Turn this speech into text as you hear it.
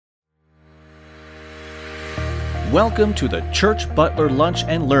Welcome to the Church Butler Lunch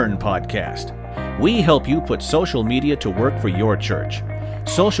and Learn podcast. We help you put social media to work for your church.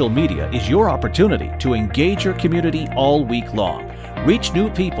 Social media is your opportunity to engage your community all week long, reach new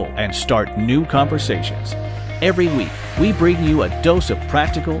people, and start new conversations. Every week, we bring you a dose of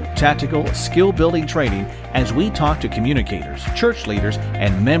practical, tactical, skill-building training as we talk to communicators, church leaders,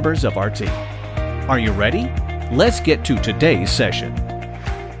 and members of our team. Are you ready? Let's get to today's session.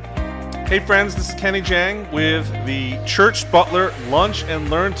 Hey friends, this is Kenny Jang with the Church Butler Lunch and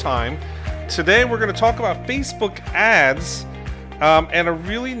Learn Time. Today we're going to talk about Facebook ads and a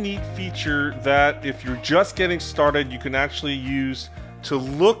really neat feature that if you're just getting started, you can actually use to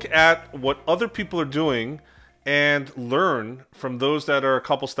look at what other people are doing and learn from those that are a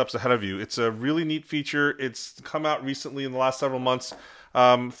couple steps ahead of you. It's a really neat feature. It's come out recently in the last several months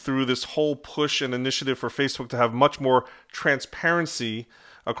through this whole push and initiative for Facebook to have much more transparency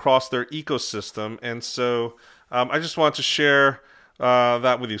across their ecosystem. And so I just wanted to share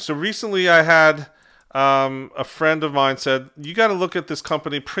that with you. So recently I had a friend of mine said, you got to look at this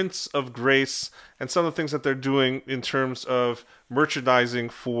company, Prince of Grace, and some of the things that they're doing in terms of merchandising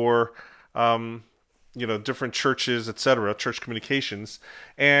for different churches, etc., church communications.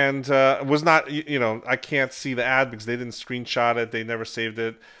 And was not, I can't see the ad because they didn't screenshot it, they never saved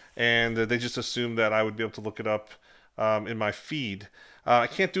it, and they just assumed that I would be able to look it up in my feed. I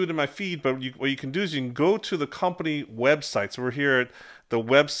can't do it in my feed, but what you can do is you can go to the company website. So we're here at the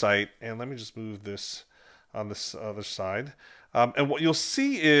website, and let me just move this on this other side. And what you'll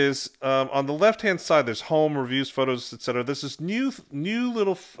see is on the left-hand side, there's home, reviews, photos, etc. There's this new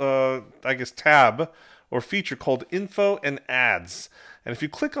little, tab or feature called Info and Ads. And if you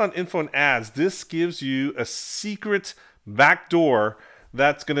click on Info and Ads, this gives you a secret backdoor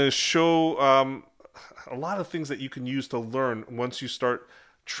that's going to show a lot of things that you can use to learn once you start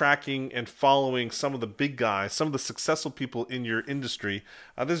tracking and following some of the big guys, some of the successful people in your industry.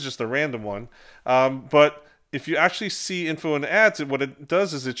 This is just a random one. But if you actually see Info and Ads, what it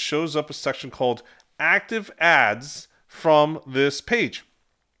does is it shows up a section called Active Ads from this page.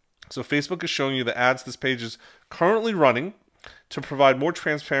 So Facebook is showing you the ads this page is currently running to provide more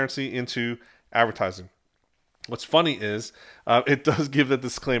transparency into advertising. What's funny is it does give the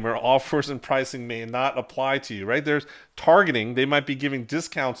disclaimer, offers and pricing may not apply to you, right? There's targeting. They might be giving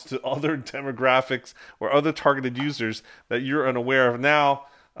discounts to other demographics or other targeted users that you're unaware of. Now,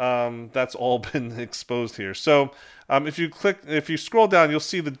 that's all been exposed here. So if you scroll down, you'll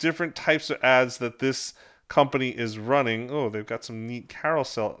see the different types of ads that this company is running. Oh, they've got some neat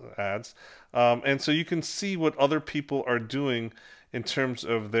carousel ads. And so you can see what other people are doing in terms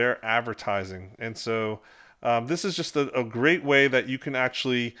of their advertising. And so this is just a great way that you can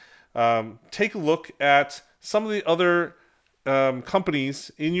actually take a look at some of the other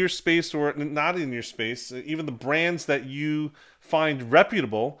companies in your space or not in your space, even the brands that you find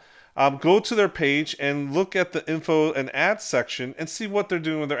reputable. Go to their page and look at the info and ads section and see what they're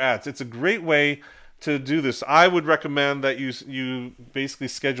doing with their ads. It's a great way to do this. I would recommend that you basically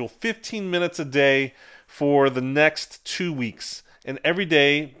schedule 15 minutes a day for the next 2 weeks. And every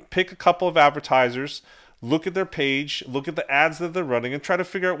day, pick a couple of advertisers, look at their page, look at the ads that they're running, and try to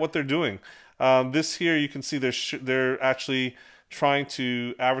figure out what they're doing. This here, you can see they're actually trying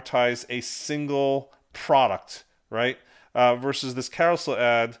to advertise a single product, right? Versus this carousel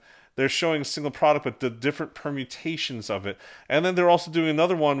ad, they're showing a single product, but the different permutations of it. And then they're also doing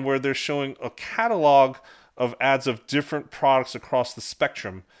another one where they're showing a catalog of ads of different products across the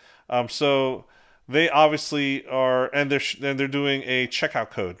spectrum. So they obviously are, and they're doing a checkout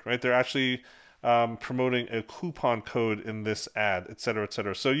code, right? They're actually promoting a coupon code in this ad, et cetera, et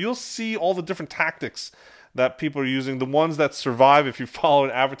cetera. So you'll see all the different tactics that people are using. The ones that survive, if you follow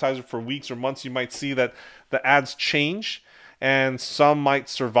an advertiser for weeks or months, you might see that the ads change, and some might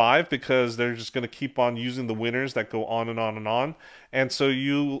survive because they're just going to keep on using the winners that go on and on and on. And so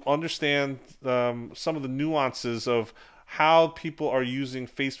you understand some of the nuances of how people are using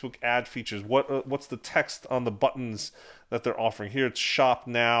Facebook ad features. What's the text on the buttons that they're offering? Here it's Shop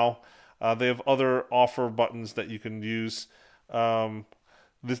Now. They have other offer buttons that you can use.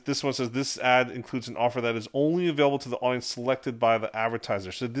 This one says this ad includes an offer that is only available to the audience selected by the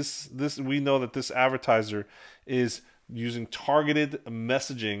advertiser. So this we know that this advertiser is using targeted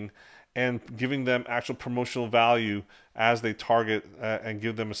messaging and giving them actual promotional value as they target and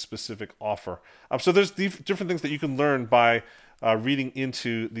give them a specific offer. So there's different things that you can learn by reading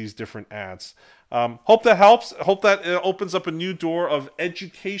into these different ads. Hope that helps. Hope that opens up a new door of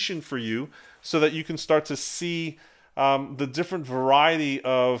education for you so that you can start to see the different variety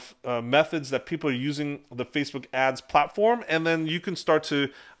of methods that people are using the Facebook ads platform, and then you can start to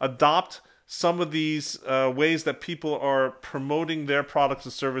adopt some of these ways that people are promoting their products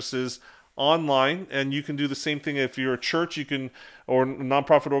and services online. And you can do the same thing if you're a church, or a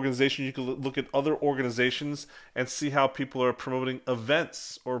nonprofit organization. You can look at other organizations and see how people are promoting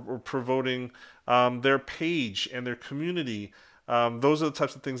events or promoting their page and their community. Those are the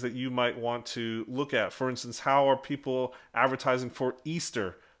types of things that you might want to look at. For instance, how are people advertising for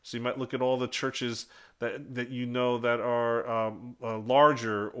Easter? So you might look at all the churches that you know that are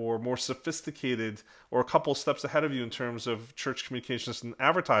larger or more sophisticated, or a couple steps ahead of you in terms of church communications and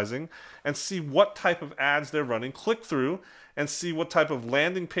advertising, and see what type of ads they're running. Click through and see what type of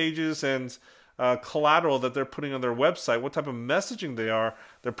landing pages and collateral that they're putting on their website, what type of messaging they're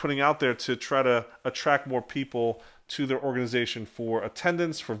putting out there to try to attract more people to their organization for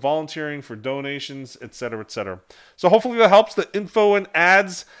attendance, for volunteering, for donations, etc., etc. So hopefully that helps. The info and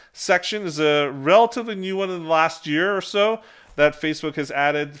ads section is a relatively new one in the last year or so that Facebook has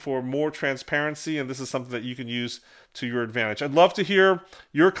added for more transparency, and this is something that you can use to your advantage. I'd love to hear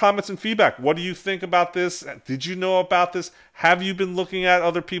your comments and feedback. What do you think about this? Did you know about this? Have you been looking at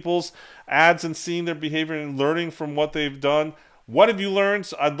other people's ads and seeing their behavior and learning from what they've done? What have you learned?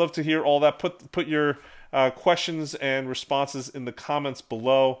 So I'd love to hear all that. Put your questions and responses in the comments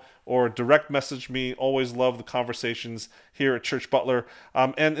below, or direct message me. Always love the conversations here at Church Butler.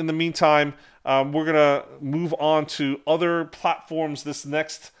 And in the meantime, we're going to move on to other platforms this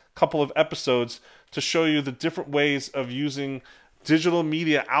next couple of episodes to show you the different ways of using digital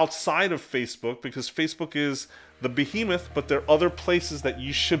media outside of Facebook, because Facebook is the behemoth, but there are other places that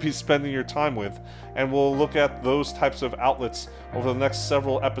you should be spending your time with. And we'll look at those types of outlets over the next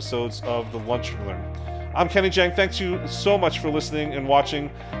several episodes of the Lunch and Learn. I'm Kenny Jang. Thanks you so much for listening and watching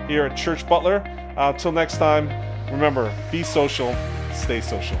here at Church Butler. Till next time, remember, be social, stay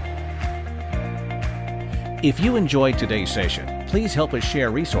social. If you enjoyed today's session, please help us share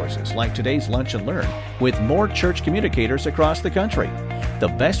resources like today's Lunch and Learn with more church communicators across the country.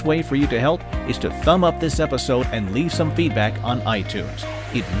 The best way for you to help is to thumb up this episode and leave some feedback on iTunes.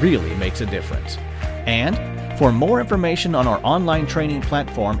 It really makes a difference. And for more information on our online training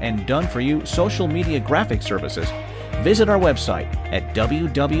platform and done-for-you social media graphic services, visit our website at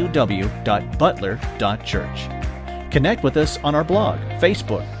www.butler.church. Connect with us on our blog,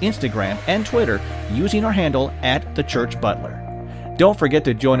 Facebook, Instagram, and Twitter using our handle @TheChurchButler. Don't forget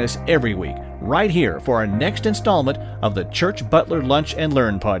to join us every week right here for our next installment of the Church Butler Lunch and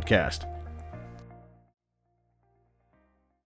Learn podcast.